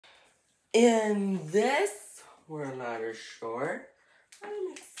In this word ladder short,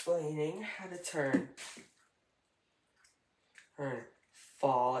 I'm explaining how to turn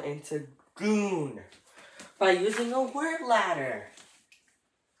fall into goon by using a word ladder.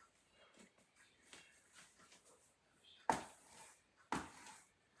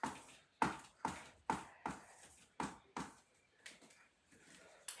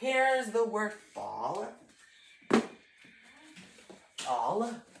 Here's the word fall. All.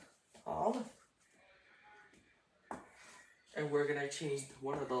 And we're gonna change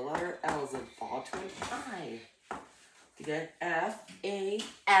one of the letter L's in fall to an I. To get F-A-F-I-L.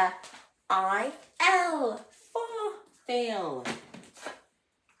 Fall. Fail.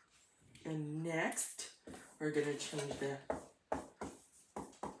 And next, we're gonna change the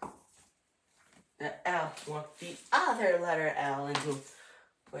L, the other letter L into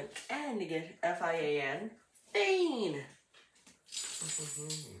an N to get F-I-A-N. Fain.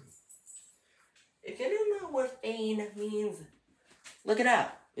 If you don't know what fain means, look it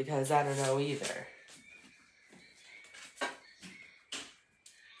up, because I don't know either.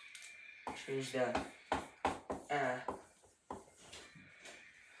 Change the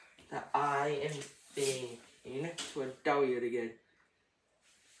I in fain to a W to get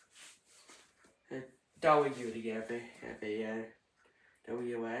F-A-N,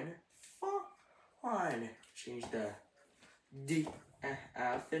 W-N. Fawn. Change the D,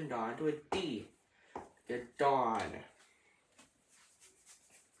 F and Dawn to a D. Get dawn.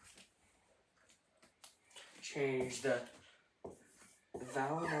 Change the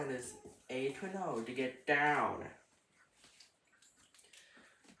vowel known as A to an O to get down.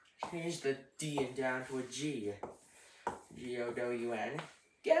 Change the D and down to a G. G-O-W-N.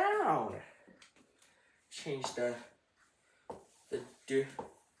 Gown. Change the D,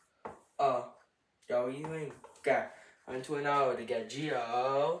 O, W and G onto an O to get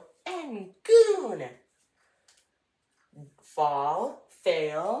G-O-N. Goon. Fall,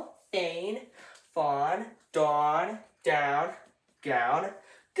 fail, fain, fawn, dawn, down, gown,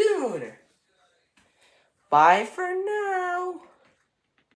 goon. Bye for now.